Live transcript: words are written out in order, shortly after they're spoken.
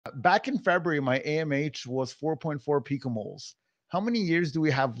back in February, my AMH was 4.4 picomoles. How many years do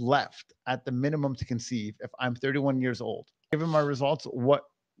we have left at the minimum to conceive if I'm 31 years old? Given my results,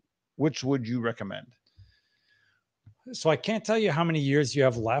 which would you recommend? So I can't tell you how many years you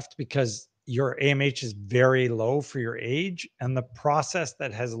have left because your AMH is very low for your age. And the process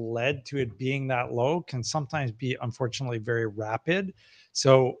that has led to it being that low can sometimes be, unfortunately, very rapid.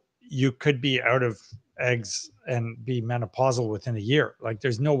 So you could be out of eggs and be menopausal within a year. Like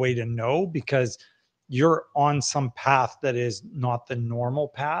there's no way to know because you're on some path that is not the normal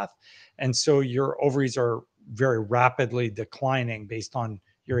path. And so your ovaries are very rapidly declining based on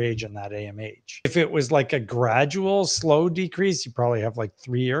your age and that AMH. If it was like a gradual, slow decrease, you probably have like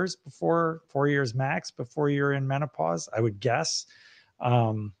 3 years before, 4 years max before you're in menopause, I would guess.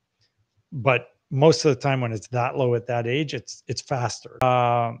 But most of the time when it's that low at that age, it's faster.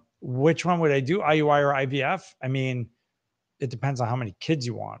 Which one would I do, IUI or IVF? I mean, it depends on how many kids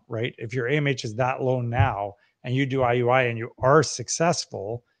you want, right? If your AMH is that low now and you do IUI and you are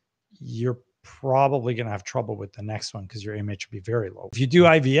successful, you're probably going to have trouble with the next one because your AMH will be very low. If you do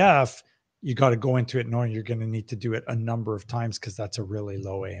IVF, you got to go into it knowing you're going to need to do it a number of times because that's a really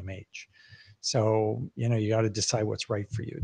low AMH. So, you know, you got to decide what's right for you.